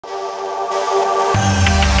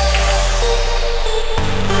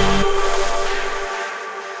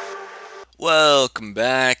Welcome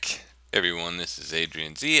back, everyone. This is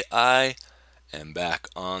Adrian Z. I am back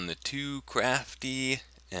on the TooCrafty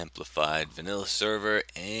Amplified Vanilla server,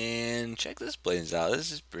 and check this place out.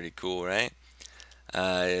 This is pretty cool, right?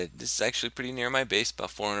 This is actually pretty near my base, about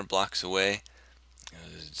 400 blocks away. I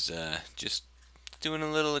was just doing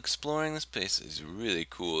a little exploring. This place is really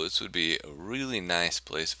cool. This would be a really nice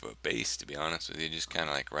place for a base, to be honest with you. Just kind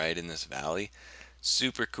of like right in this valley.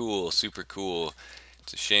 Super cool, super cool.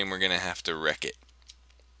 It's a shame we're gonna have to wreck it.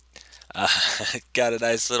 Got a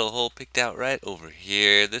nice little hole picked out right over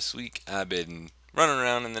here. This week I've been running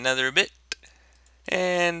around in the nether a bit,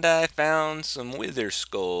 and I found some wither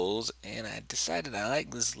skulls, and I decided I like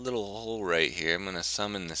this little hole right here. I'm gonna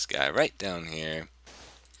summon this guy right down here.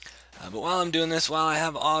 But while I'm doing this, while I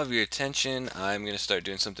have all of your attention, I'm gonna start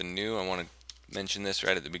doing something new. I want to mention this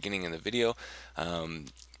right at the beginning of the video.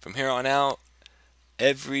 From here on out,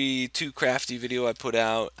 every TooCrafty video I put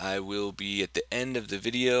out, I will be at the end of the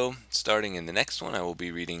video, starting in the next one, I will be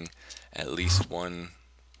reading at least one.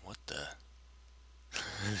 What the?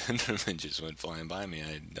 It just went flying by me.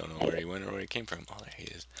 I don't know where he went or where he came from. Oh, there he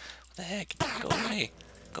is. What the heck? Go away.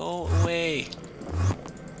 Go away.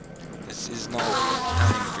 This is not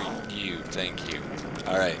time for you. Thank you.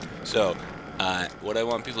 Alright, so what I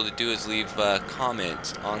want people to do is leave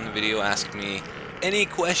comments on the video. Ask me any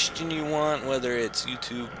question you want, whether it's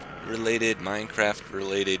YouTube related, Minecraft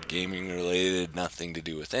related, gaming related, nothing to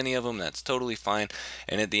do with any of them. That's totally fine.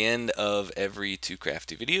 And at the end of every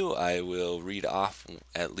TooCrafty video, I will read off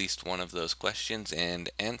at least one of those questions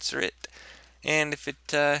and answer it. And if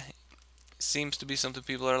it seems to be something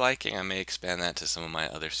people are liking, I may expand that to some of my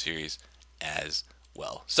other series as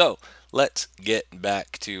well. So let's get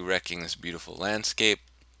back to wrecking this beautiful landscape.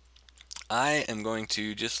 I am going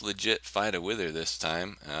to just legit fight a wither this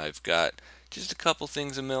time. I've got just a couple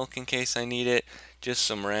things of milk in case I need it, just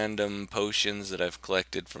some random potions that I've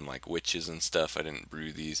collected from like witches and stuff. I didn't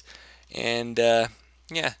brew these, and yeah,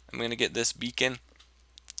 I'm gonna get this beacon,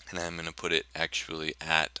 and I'm gonna put it actually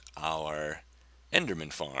at our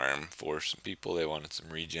Enderman farm for some people. They wanted some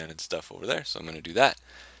regen and stuff over there, so I'm gonna do that.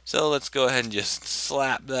 So let's go ahead and just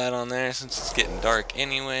slap that on there. Since it's getting dark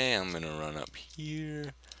anyway, I'm gonna run up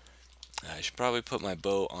here. I should probably put my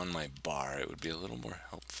bow on my bar. It would be a little more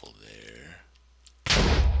helpful there. Oh,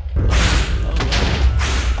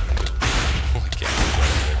 holy cow, I got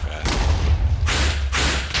it there fast.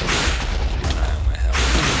 Keep an eye on my health.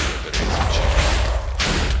 Better get some check.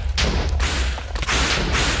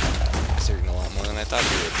 It's hurting a lot more than I thought he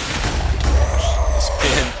would.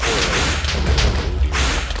 Spin forward.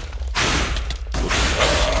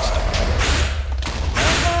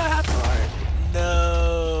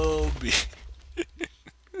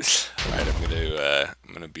 Alright,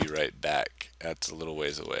 I'm gonna be right back. That's a little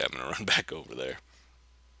ways away. I'm gonna run back over there.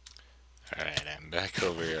 Alright, I'm back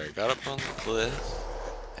over here. I got up on the cliff.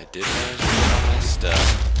 I did manage to get all my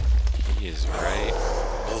stuff. He is right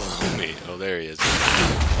below me. Oh, there he is.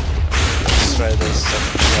 Let's try this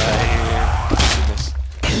second try here. Goodness.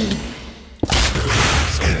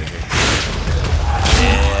 Sorry here.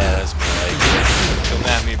 Yeah, that's more like it. Come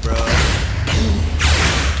at me, bro.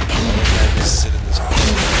 I just sit in this corner.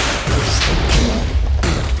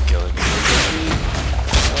 Killing me.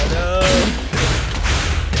 Oh no!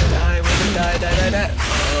 Die.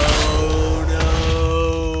 Oh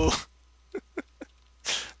no!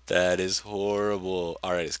 That is horrible.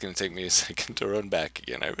 Alright, it's gonna take me a second to run back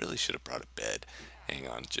again. I really should have brought a bed. Hang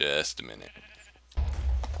on just a minute.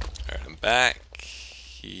 Alright, I'm back.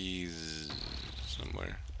 He's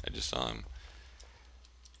somewhere. I just saw him.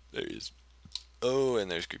 There he is. Oh, and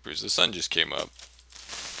there's creepers. The sun just came up.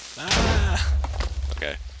 Ah!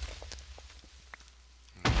 Okay.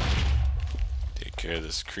 Take care of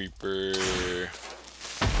this creeper.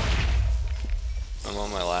 I'm on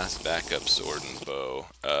my last backup sword and bow.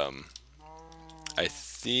 I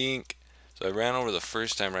think... So I ran over the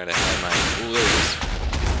first time right. I had my... Ooh, there it is.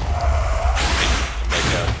 Come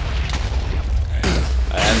back up. Alright.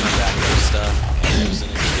 I had my backup stuff, and it was in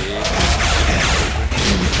a cave.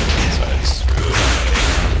 So I just threw it away.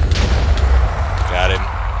 Got him.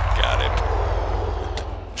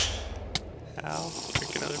 Ow.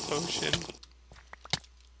 Drink another potion.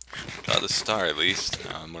 Got the star at least.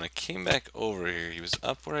 When I came back over here, he was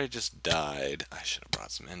up where I just died. I should have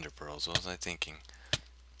brought some ender pearls. What was I thinking?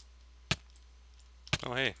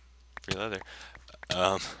 Oh, hey. Free leather.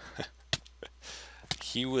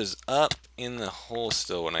 He was up in the hole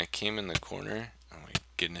still when I came in the corner. Oh my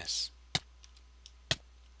goodness.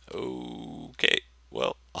 Okay.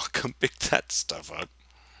 Well, I'll come pick that stuff up.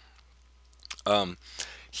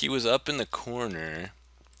 He was up in the corner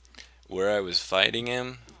where I was fighting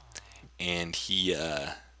him, and he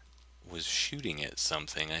was shooting at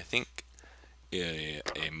something. I think a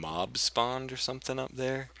mob spawned or something up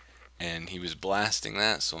there, and he was blasting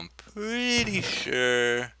that, so I'm pretty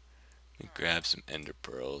sure. Let me grab some ender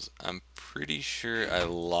pearls. I'm pretty sure I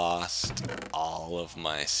lost all of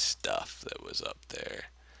my stuff that was up there.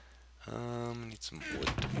 I need some wood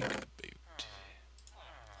to make a boot.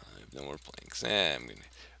 I have no more planks.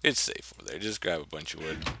 It's safe over there. Just grab a bunch of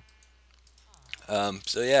wood.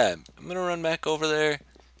 So yeah, I'm gonna run back over there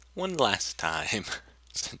one last time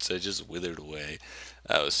since I just withered away.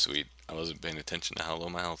 That was sweet. I wasn't paying attention to how low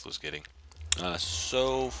my health was getting.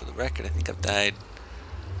 So for the record, I think I've died.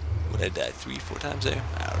 Would I die 3-4 times there?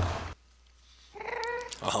 I don't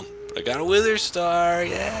know. But I got a wither star,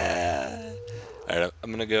 yeah. Alright,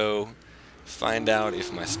 I'm gonna go find out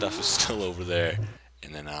if my stuff is still over there,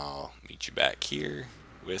 and then I'll meet you back here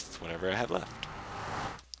with whatever I have left.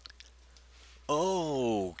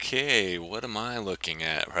 Okay, what am I looking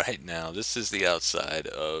at right now? This is the outside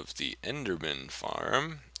of the Enderman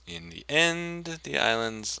farm. In the end, the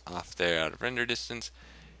island's off there out of render distance,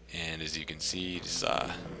 and as you can see, just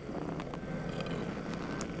one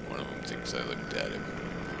of them thinks I looked at him.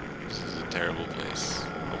 This is a terrible place.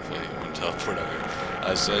 Hopefully it won't teleport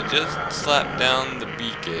over. So I just slapped down the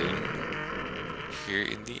beacon here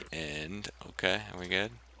in the end. Okay, are we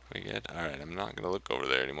good? We good? Alright, I'm not going to look over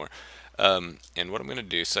there anymore. And what I'm going to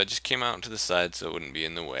do, so I just came out to the side so it wouldn't be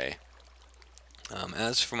in the way.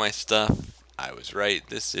 As for my stuff, I was right.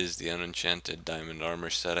 This is the unenchanted diamond armor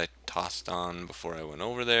set I tossed on before I went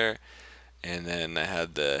over there. And then I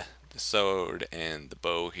had the sword and the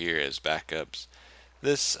bow here as backups.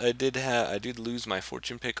 This, I did lose my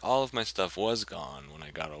fortune pick. All of my stuff was gone when I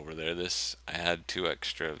got over there. I had 2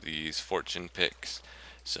 extra of these fortune picks,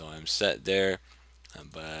 so I'm set there.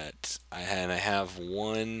 But I have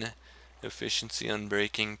 1 efficiency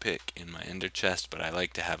unbreaking pick in my ender chest, but I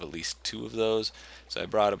like to have at least 2 of those. So I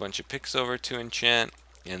brought a bunch of picks over to enchant,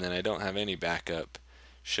 and then I don't have any backup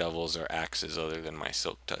shovels or axes other than my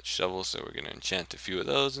silk touch shovel, so we're going to enchant a few of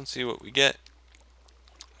those and see what we get.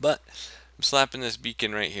 But I'm slapping this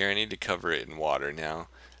beacon right here. I need to cover it in water now.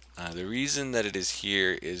 The reason that it is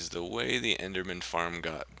here is the way the Enderman farm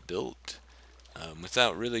got built.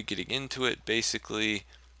 Without really getting into it, basically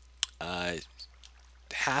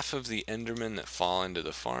half of the Endermen that fall into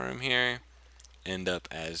the farm here end up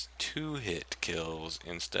as 2-hit kills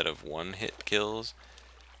instead of 1-hit kills.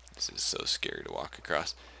 This is so scary to walk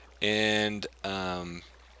across, and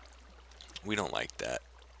we don't like that.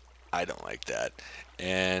 I don't like that.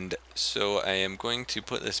 And so I am going to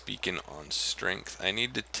put this beacon on strength. I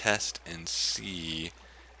need to test and see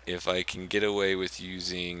if I can get away with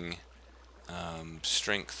using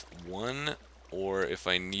strength 1 or if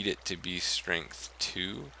I need it to be strength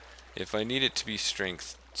 2. If I need it to be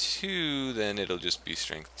strength 2, then it'll just be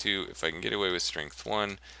strength 2. If I can get away with strength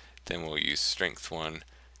 1, then we'll use strength 1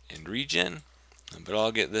 and regen. But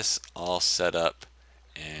I'll get this all set up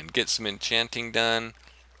and get some enchanting done,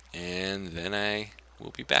 and then I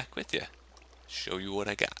will be back with you, show you what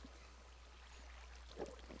I got.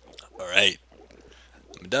 Alright,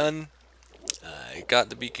 I'm done. I got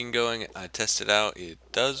the beacon going. I tested out. It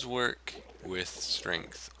does work with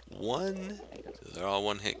strength 1. So they're all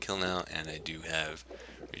 1-hit kill now, and I do have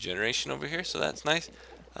regeneration over here, so that's nice.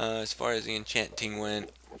 As far as the enchanting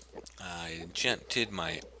went, I enchanted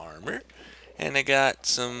my armor, and I got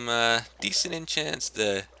some decent enchants.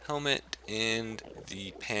 The helmet and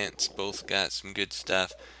the pants both got some good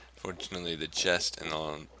stuff. Fortunately, the chest and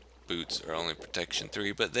the boots are only protection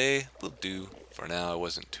 3, but they will do for now. I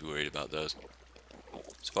wasn't too worried about those.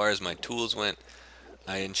 As far as my tools went,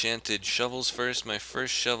 I enchanted shovels first. My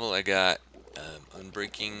first shovel I got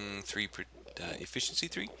Unbreaking 3 Efficiency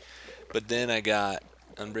 3, but then I got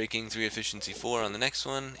Unbreaking 3 Efficiency 4 on the next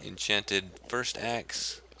one. Enchanted first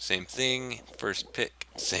axe, same thing. First pick,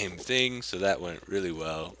 same thing. So that went really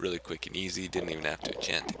well, really quick and easy. Didn't even have to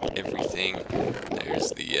enchant everything.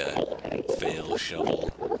 There's the fail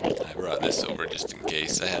shovel. I brought this over just in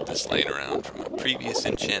case. I had this laying around from a previous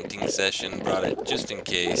enchanting session. Brought it just in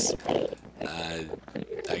case.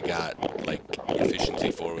 I got like efficiency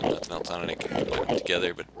 4 with nothing else on it. I could put them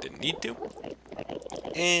together, but didn't need to.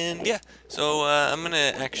 And yeah, so I'm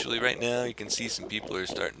gonna actually right now, you can see some people are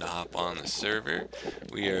starting to hop on the server.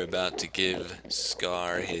 We are about to give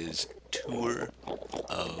Scar his tour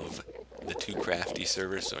of the TooCrafty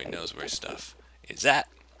server so he knows where stuff is at.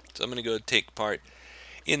 So I'm gonna go take part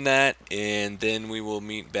in that, and then we will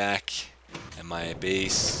meet back at my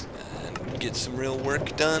base and get some real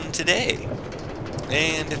work done today.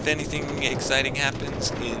 And if anything exciting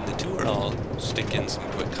happens in the tour, I'll stick in some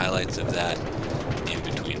quick highlights of that in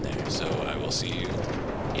between there. so I will see you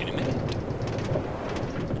in a minute.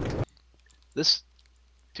 This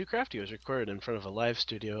TooCrafty was recorded in front of a live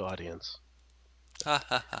studio audience. Ha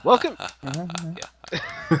ha ha. Welcome.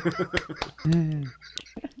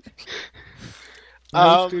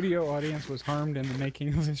 No studio audience was harmed in the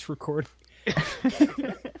making of this recording.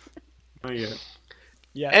 Oh yeah.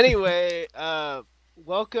 Yeah. Anyway,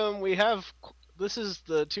 welcome. This is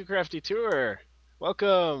the TooCrafty tour.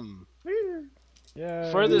 Welcome.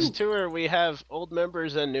 Yeah. For this tour, we have old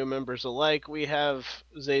members and new members alike. We have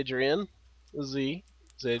XadeCraft.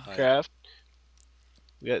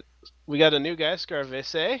 We got a new guy,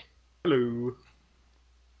 Scarvese. Hello.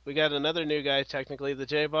 We got another new guy, technically, the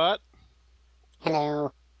J-Bot.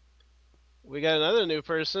 Hello. We got another new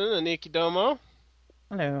person, Aniki Domo.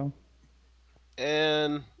 Hello.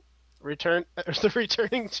 And the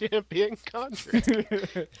returning champion, Contra.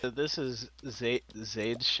 This is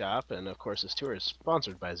Zade's shop, and of course this tour is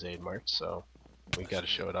sponsored by Zade Mart, so we gotta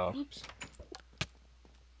show it off. Oops.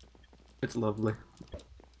 It's lovely.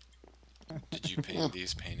 Did you paint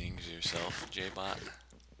these paintings yourself, J-Bot?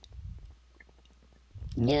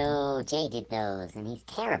 No, Jay did those, and he's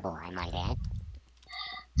terrible, I might add.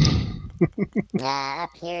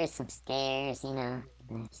 Up here some stairs, you know.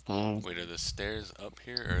 Stairs. Wait, are the stairs up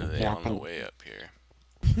here, or are they Yeah, on the way up here?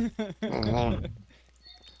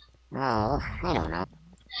 Oh, I don't know.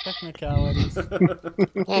 Technicalities.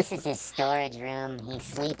 This is his storage room. He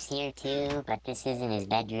sleeps here too, but this isn't his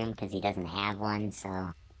bedroom because he doesn't have one,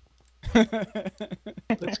 so...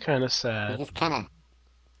 That's kind of He sad. just kind of...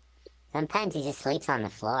 Sometimes he just sleeps on the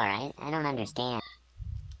floor. I don't understand.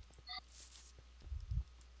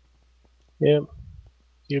 Yep.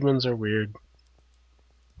 Humans are weird.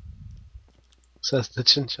 Says the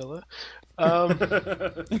chinchilla. I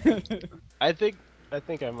think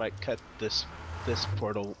I might cut this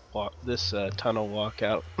tunnel walk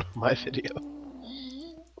out of my video.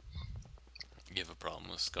 You have a problem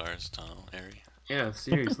with Scar's tunnel area? Yeah,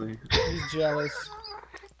 seriously. He's jealous.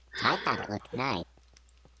 I thought it looked nice.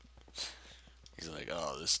 He's like,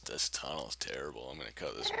 oh, this tunnel's terrible. I'm gonna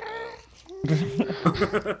cut this one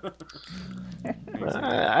out.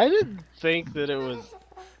 I didn't think that it was.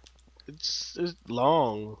 It's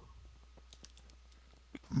long.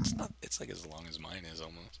 It's not. It's like as long as mine is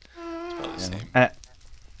almost. It's probably the same.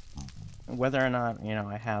 Whether or not, you know,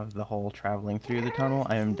 I have the whole traveling through the tunnel,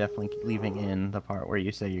 I am definitely leaving in the part where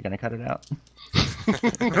you say you're going to cut it out.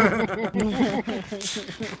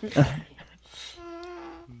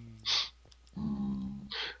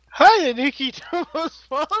 Hi, Aniki Domo's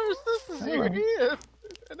followers. This is your Ian,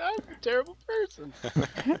 and I'm a terrible person.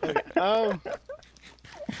 Don't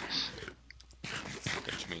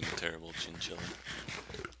you mean the terrible chinchilla?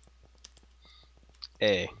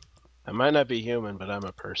 Hey, I might not be human, but I'm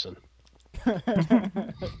a person.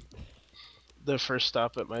 The first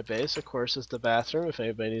stop at my base, of course, is the bathroom, if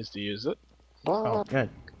anybody needs to use it. Oh, good.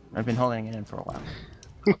 I've been holding it in for a while.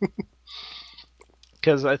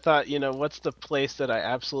 Because I thought, you know, what's the place that I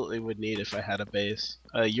absolutely would need if I had a base?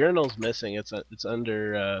 Urinal's missing. It's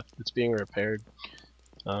under. It's being repaired.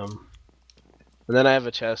 And then I have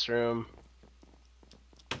a chest room.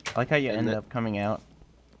 I like how you And end then- up coming out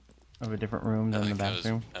of a different room than the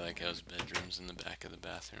bathroom. I like how his bedroom's in the back of the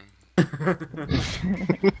bathroom.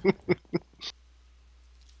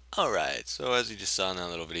 Alright, so as you just saw in that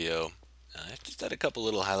little video, I just had a couple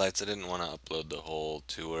little highlights. I didn't want to upload the whole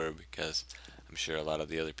tour because I'm sure a lot of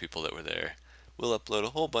the other people that were there will upload a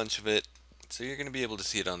whole bunch of it. So you're going to be able to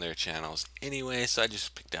see it on their channels anyway, so I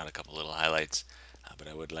just picked out a couple little highlights. But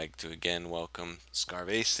I would like to again welcome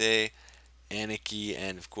Scarvese, Aniki,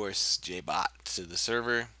 and of course J-Bot to the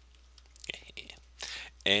server.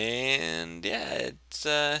 And yeah, it's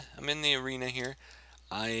I'm in the arena here.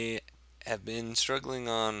 I have been struggling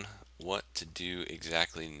on what to do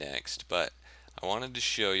exactly next, but I wanted to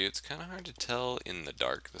show you. It's kind of hard to tell in the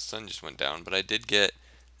dark. The sun just went down, but I did get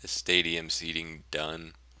the stadium seating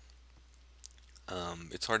done.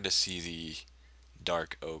 It's hard to see the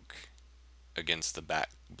dark oak against the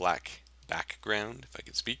black background, if I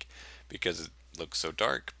could speak, because it looks so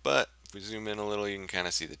dark, but if we zoom in a little, you can kind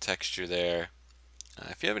of see the texture there.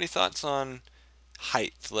 If you have any thoughts on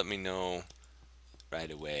height, let me know right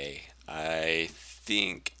away. I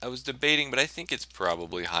was debating, but I think it's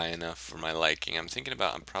probably high enough for my liking. I'm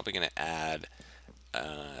probably going to add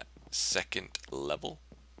a second level.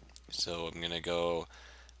 So I'm going to go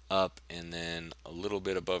up, and then a little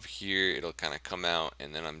bit above here, it'll kind of come out,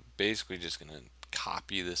 and then I'm basically just going to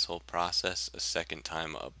copy this whole process a second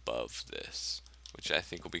time above this, which I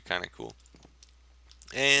think will be kind of cool.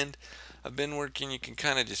 And I've been working, you can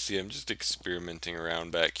kind of just see I'm just experimenting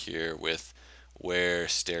around back here with where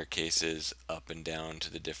staircases up and down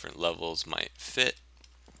to the different levels might fit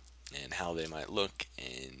and how they might look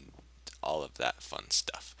and all of that fun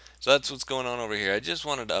stuff. So that's what's going on over here. I just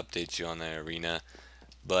wanted to update you on the arena,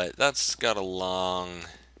 but that's got a long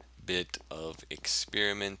bit of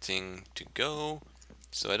experimenting to go,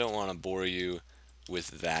 so I don't want to bore you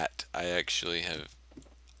with that.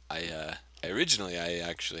 Originally I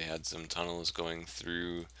actually had some tunnels going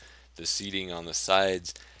through the seating on the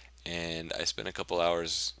sides, and I spent a couple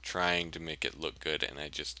hours trying to make it look good, and I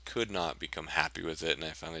just could not become happy with it, and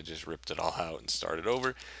I finally just ripped it all out and started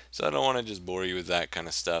over. So I don't want to just bore you with that kind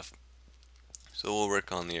of stuff. So we'll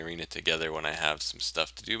work on the arena together when I have some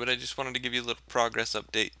stuff to do, but I just wanted to give you a little progress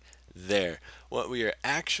update there. What we are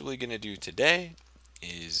actually going to do today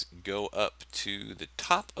is go up to the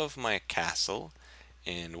top of my castle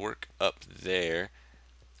and work up there.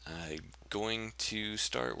 I'm going to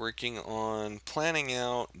start working on planning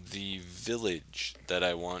out the village that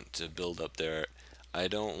I want to build up there. I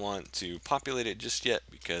don't want to populate it just yet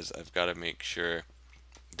because I've got to make sure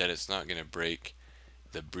that it's not going to break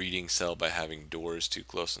the breeding cell by having doors too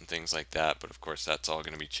close and things like that, but of course that's all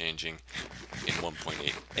going to be changing in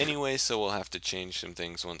 1.8 anyway, so we'll have to change some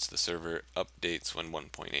things once the server updates when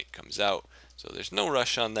 1.8 comes out. So there's no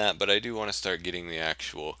rush on that, but I do want to start getting the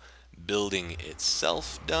actual building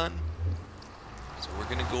itself done. So we're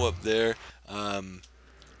going to go up there and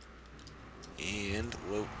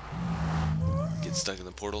whoa, get stuck in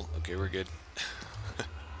the portal. Okay, we're good.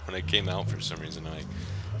 When I came out, for some reason my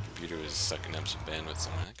computer was sucking up some bandwidth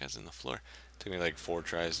somewhere. That guy's in the floor. Took me like 4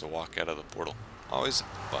 tries to walk out of the portal. Always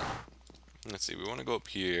fun. Let's see, we want to go up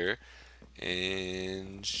here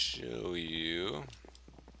and show you.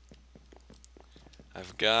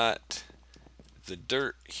 I've got the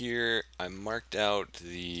dirt here. I marked out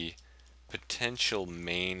the potential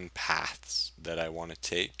main paths that I want to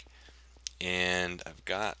take, and I've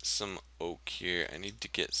got some oak here. I need to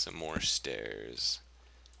get some more stairs,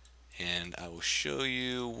 and I will show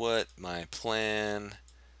you what my plan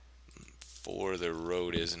for the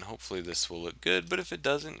road is, and hopefully this will look good, but if it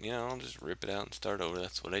doesn't, you know, I'll just rip it out and start over.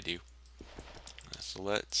 That's what I do. So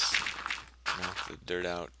let's knock the dirt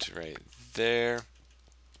out right there,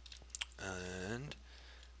 and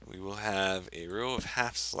we will have a row of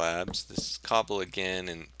half slabs. This is cobble again.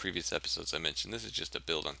 In previous episodes I mentioned this is just a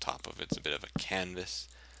build on top of it. It's a bit of a canvas.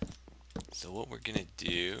 So what we're gonna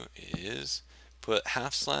do is put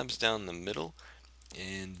half slabs down the middle,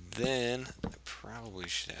 and then I probably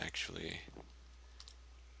should actually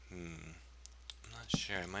I'm not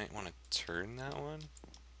sure, I might want to turn that one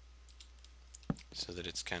so that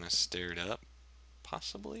it's kind of stared up,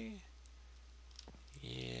 possibly.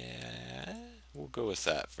 Yeah, we'll go with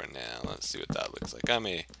that for now. Let's see what that looks like. I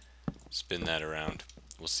may spin that around,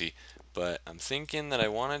 we'll see, but I'm thinking that I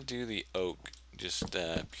want to do the oak, just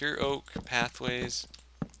pure oak pathways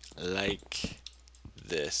like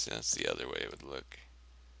this. That's the other way it would look.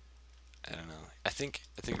 I don't know. I think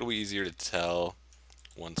it'll be easier to tell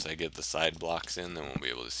once I get the side blocks in, then we'll be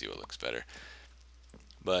able to see what looks better.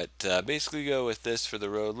 But basically go with this for the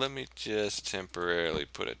road. Let me just temporarily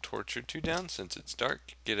put a torch or two down since it's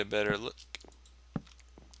dark, get a better look.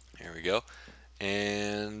 There we go.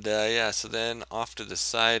 And yeah, so then off to the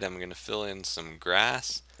side I'm going to fill in some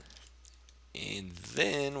grass. And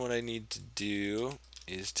then what I need to do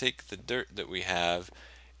is take the dirt that we have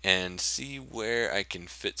and see where I can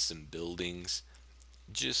fit some buildings.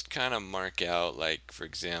 Just kind of mark out, like for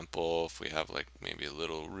example, if we have like maybe a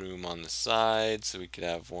little room on the side, so we could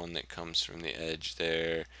have one that comes from the edge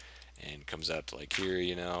there and comes out to like here,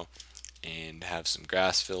 you know, and have some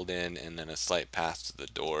grass filled in, and then a slight path to the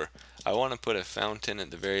door. I want to put a fountain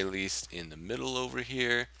at the very least in the middle over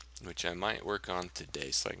here, which I might work on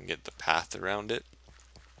today so I can get the path around it,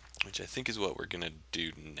 which I think is what we're gonna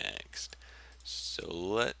do next. So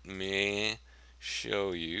let me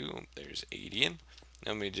show you. There's 80.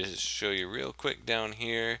 Let me just show you real quick down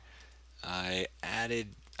here. I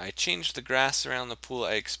changed the grass around the pool.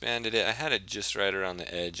 I expanded it. I had it just right around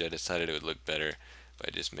the edge. I decided it would look better if I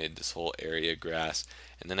just made this whole area grass.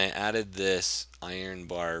 And then I added this iron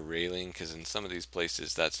bar railing, because in some of these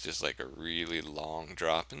places that's just like a really long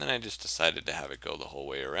drop. And then I just decided to have it go the whole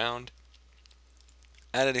way around.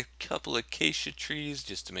 Added a couple of acacia trees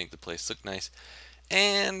just to make the place look nice.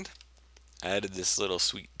 And I added this little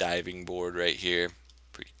sweet diving board right here.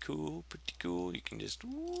 Pretty cool, pretty cool. You can just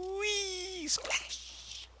whee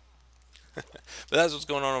splash. But that's what's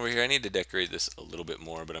going on over here. I need to decorate this a little bit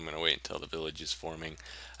more, but I'm going to wait until the village is forming.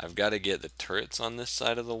 I've got to get the turrets on this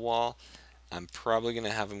side of the wall. I'm probably going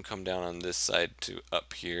to have them come down on this side to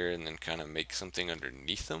up here and then kind of make something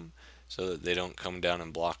underneath them. so that they don't come down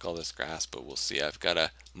and block all this grass, but we'll see. I've got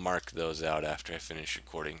to mark those out after I finish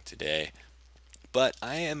recording today. But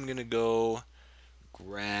I am going to go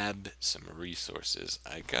grab some resources.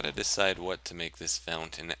 I got to decide what to make this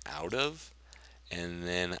fountain out of, and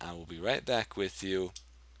then I will be right back with you,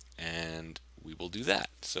 and we will do that.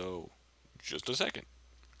 So, just a second.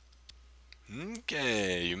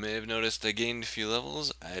 Okay, you may have noticed I gained a few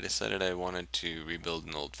levels. I decided I wanted to rebuild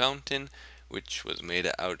an old fountain, which was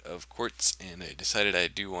made out of quartz, and I decided I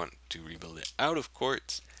do want to rebuild it out of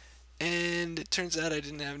quartz, and it turns out I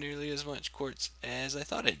didn't have nearly as much quartz as I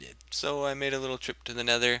thought I did. So I made a little trip to the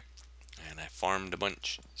nether, and I farmed a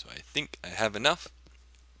bunch, so I think I have enough.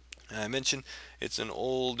 I mentioned it's an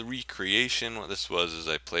old recreation. What this was is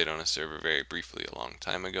I played on a server very briefly a long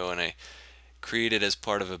time ago, and I created as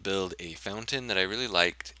part of a build a fountain that I really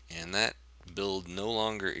liked, and that build no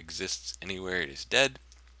longer exists anywhere. It is dead,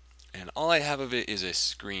 and all I have of it is a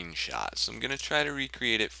screenshot. So I'm going to try to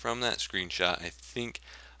recreate it from that screenshot. I think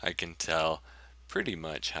I can tell pretty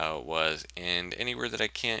much how it was, and anywhere that I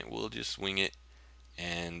can't, we'll just wing it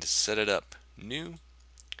and set it up new.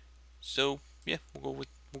 So yeah, we'll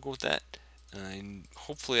go with that. And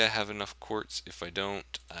hopefully I have enough quartz. If I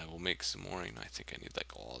don't, I will make some more. You know, I think I need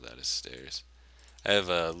like all that as stairs. I have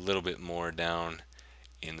a little bit more down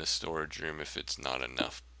in the storage room if it's not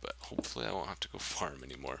enough, but hopefully I won't have to go farm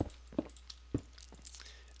anymore.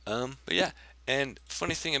 But yeah, and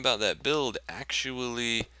funny thing about that build,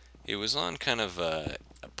 actually, it was on kind of a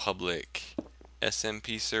public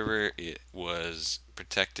SMP server. It was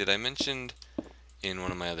protected. I mentioned in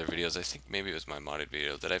one of my other videos, I think maybe it was my modded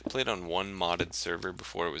video, that I've played on one modded server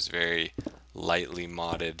before. It was very lightly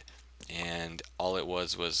modded, and all it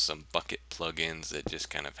was some bucket plugins that just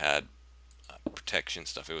kind of had protection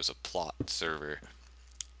stuff. It was a plot server,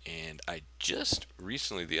 and I just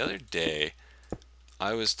recently, the other day,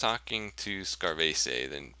 I was talking to Scarvese,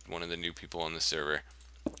 then one of the new people on the server,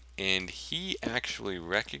 and he actually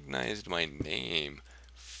recognized my name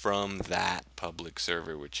from that public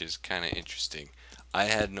server, which is kind of interesting. I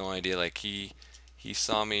had no idea. Like he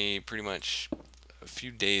saw me pretty much a few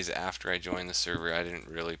days after I joined the server. I didn't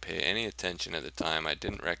really pay any attention at the time. I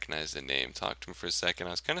didn't recognize the name. Talked to him for a second.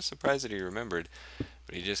 I was kind of surprised that he remembered,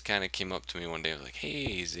 but he just kind of came up to me one day and was like,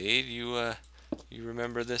 "Hey, Zade, you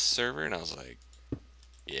remember this server?" And I was like,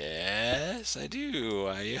 "Yes, I do.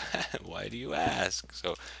 Why do you ask?"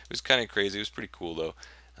 So it was kind of crazy. It was pretty cool though.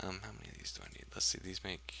 How many of these do I need? Let's see. These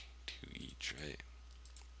make 2 each, right?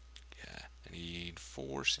 Yeah, I need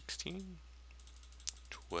 4, 16,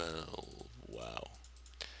 12. Wow.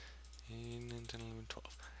 8, 9, 10, 11,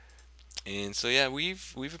 12. And so yeah,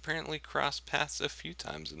 we've apparently crossed paths a few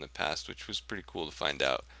times in the past, which was pretty cool to find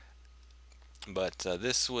out. But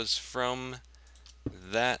this was from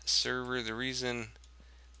that server. The reason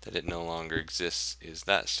that it no longer exists is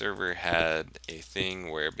that server had a thing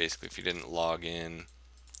where basically if you didn't log in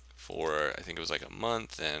for, I think it was like a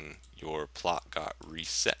month, and your plot got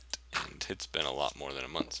reset, and it's been a lot more than a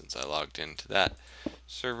month since I logged into that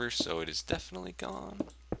server, so it is definitely gone.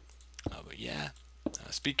 But yeah,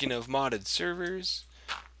 speaking of modded servers,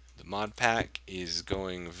 the mod pack is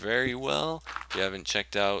going very well. If you haven't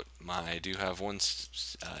checked out I do have one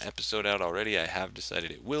episode out already. I have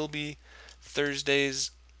decided it will be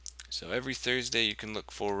Thursdays, so every Thursday you can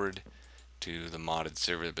look forward to the modded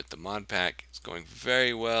server. But the mod pack is going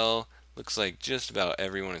very well. Looks like just about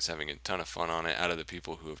everyone is having a ton of fun on it out of the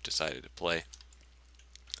people who have decided to play.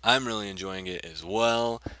 I'm really enjoying it as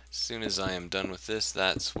well. As soon as I am done with this,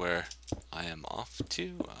 that's where I am off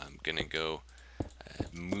to. I'm gonna go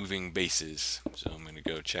moving bases, so I'm gonna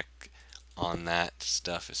go check on that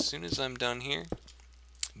stuff as soon as I'm done here.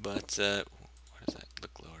 But what does that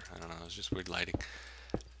look lower? I don't know, it's just weird lighting.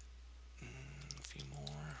 A few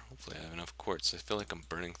more. Hopefully I have enough quartz. I feel like I'm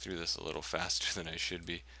burning through this a little faster than I should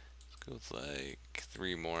be. Let's go with like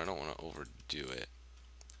 3 more. I don't want to overdo it.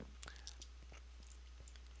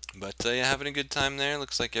 But yeah, having a good time there.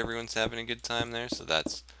 Looks like everyone's having a good time there, so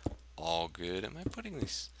that's all good. Am I putting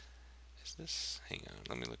these? Is this? Hang on,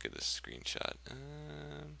 let me look at this screenshot.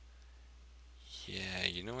 Yeah,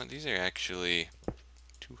 you know what? These are actually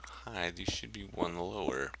too high. These should be one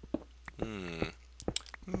lower. I'm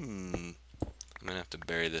gonna have to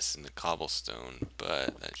bury this in the cobblestone,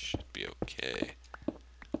 but that should be okay.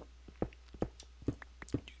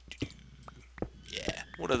 Yeah.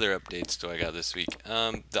 What other updates do I got this week?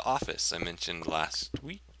 The office I mentioned last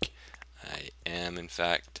week. I am, in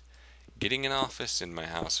fact, getting an office in my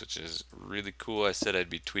house, which is really cool. I said I'd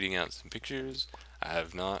be tweeting out some pictures. I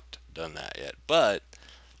have not done that yet, but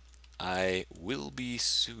I will be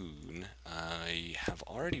soon. I have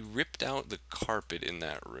already ripped out the carpet in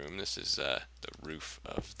that room. This is the roof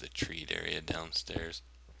of the treat area downstairs.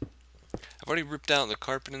 I've already ripped out the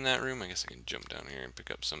carpet in that room. I guess I can jump down here and pick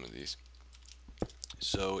up some of these.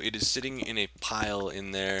 So it is sitting in a pile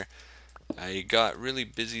in there. I got really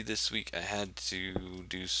busy this week. I had to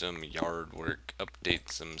do some yard work,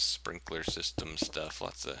 update some sprinkler system stuff.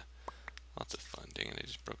 Lots of fun. Dang it, I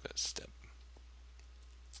just broke that step.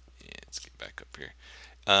 Yeah, let's get back up here.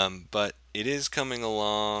 But it is coming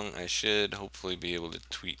along. I should hopefully be able to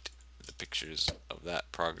tweet the pictures of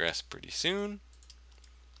that progress pretty soon.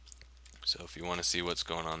 So if you want to see what's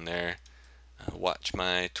going on there, watch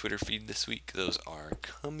my Twitter feed this week. Those are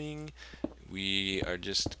coming. We've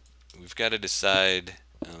got to decide.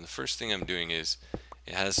 The first thing I'm doing is,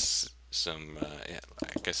 it has some, yeah,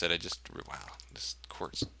 like I said, wow, this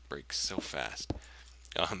quartz breaks so fast.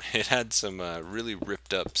 It had some really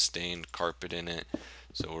ripped up stained carpet in it,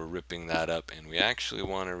 so we're ripping that up, and we actually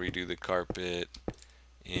want to redo the carpet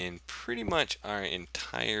in pretty much our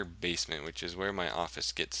entire basement, which is where my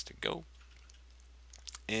office gets to go.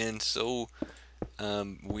 And so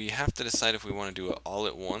we have to decide if we want to do it all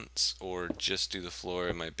at once or just do the floor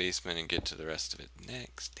in my basement and get to the rest of it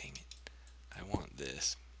next. Dang it, I want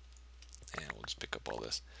this. And we'll just pick up all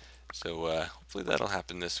this. So hopefully that'll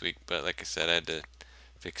happen this week, but like I said, I had to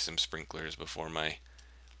fix some sprinklers before my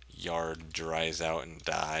yard dries out and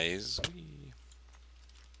dies.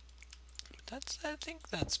 But I think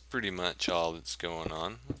that's pretty much all that's going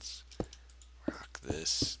on. Let's rock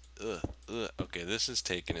this. Okay, this is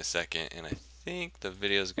taking a second, and I think the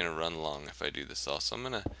video is gonna run long if I do this all. So I'm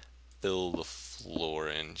gonna fill the floor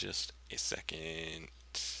in just a second.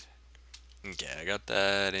 Okay, I got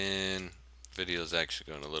that in. Video's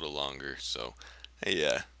actually going a little longer, so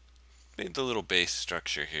I made the little base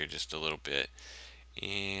structure here just a little bit.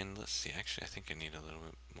 And let's see, actually I think I need a little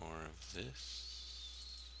bit more of this.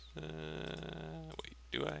 Wait,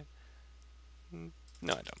 do I?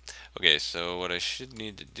 No, I don't. Okay, so what I should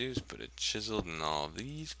need to do is put it chiseled in all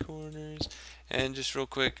these corners. And just real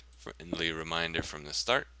quick, friendly reminder from the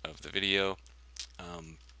start of the video,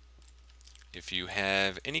 if you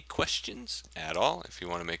have any questions at all, if you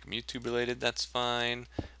want to make them YouTube related, that's fine.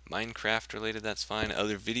 Minecraft related, that's fine.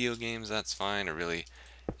 Other video games, that's fine. Or really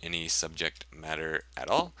any subject matter at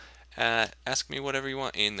all. Ask me whatever you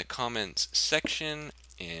want in the comments section,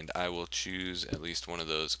 and I will choose at least one of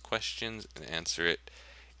those questions and answer it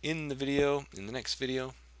in the video, in the next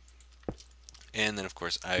video. And then of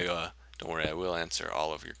course, don't worry, I will answer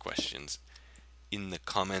all of your questions in the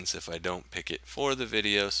comments if I don't pick it for the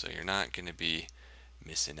video, so you're not going to be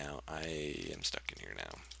missing out. I am stuck in here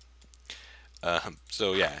now.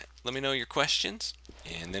 So yeah, let me know your questions,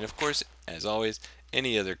 and then of course, as always,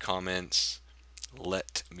 any other comments,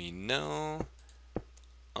 let me know.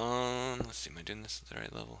 Let's see, am I doing this at the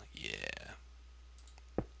right level? Yeah.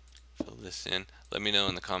 Fill this in. Let me know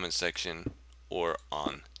in the comments section or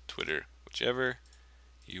on Twitter, whichever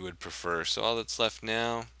you would prefer. So all that's left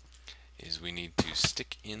now is we need to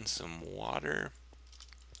stick in some water.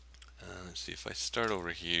 Let's see, if I start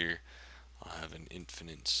over here, I'll have an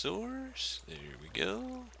infinite source. There we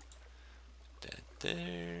go. Put that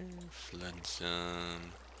there. Flood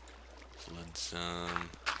some. Flood some.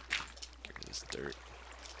 Get rid of this dirt.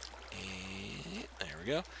 And there we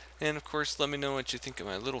go. And of course, let me know what you think of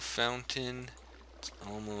my little fountain. It's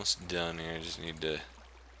almost done here. I just need to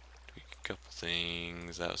tweak a couple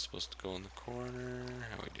things. That was supposed to go in the corner.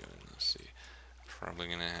 How are we doing? Let's see. Probably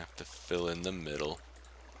gonna have to fill in the middle.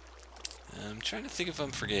 I'm trying to think if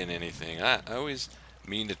I'm forgetting anything. I always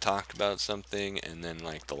mean to talk about something, and then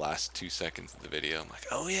like the last 2 seconds of the video, I'm like,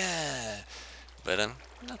 oh yeah. But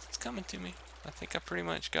nothing's coming to me. I think I pretty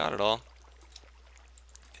much got it all.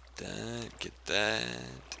 Get that. Get that.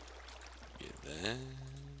 Get that.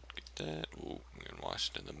 Get that. Ooh, I'm gonna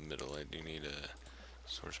wash it in the middle. I do need a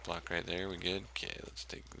source block right there. We good? Okay, let's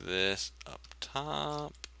take this up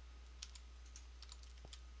top.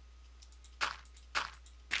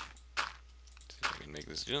 See if I can make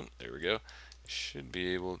this jump. There we go. Should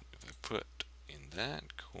be able, if I put in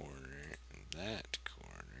that corner and that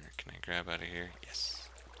corner. Can I grab out of here? Yes.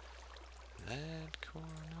 That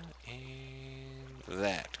corner and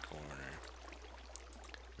that corner.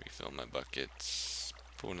 Refill my buckets.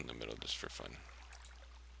 Put one in the middle just for fun.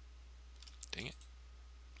 Dang it.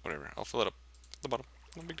 Whatever. I'll fill it up at the bottom.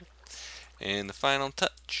 No big deal. And the final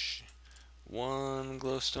touch. One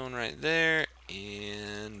glowstone right there.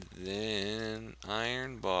 And then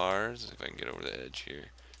iron bars. If I can get over the edge here.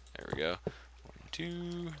 There we go. 1,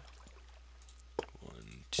 2. 1,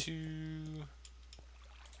 2.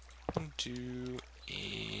 1, 2.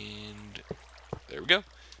 And there we go.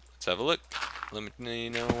 Let's have a look. Let me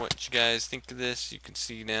know what you guys think of this. You can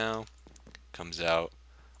see now, comes out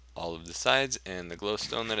all of the sides, and the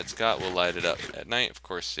glowstone that it's got will light it up at night. Of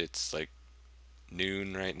course, it's like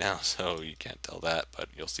noon right now, so you can't tell that, but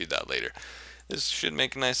you'll see that later. This should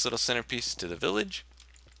make a nice little centerpiece to the village,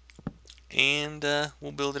 and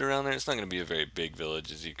we'll build it around there. It's not going to be a very big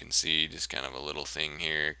village, as you can see, just kind of a little thing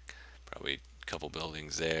here, probably a couple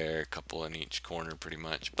buildings there, a couple in each corner pretty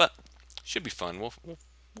much, but should be fun.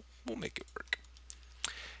 We'll make it work.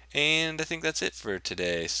 And I think that's it for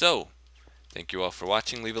today. So thank you all for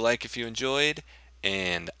watching. Leave a like if you enjoyed,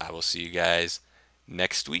 and I will see you guys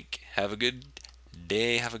next week. Have a good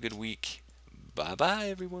day, have a good week. Bye bye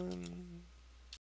everyone.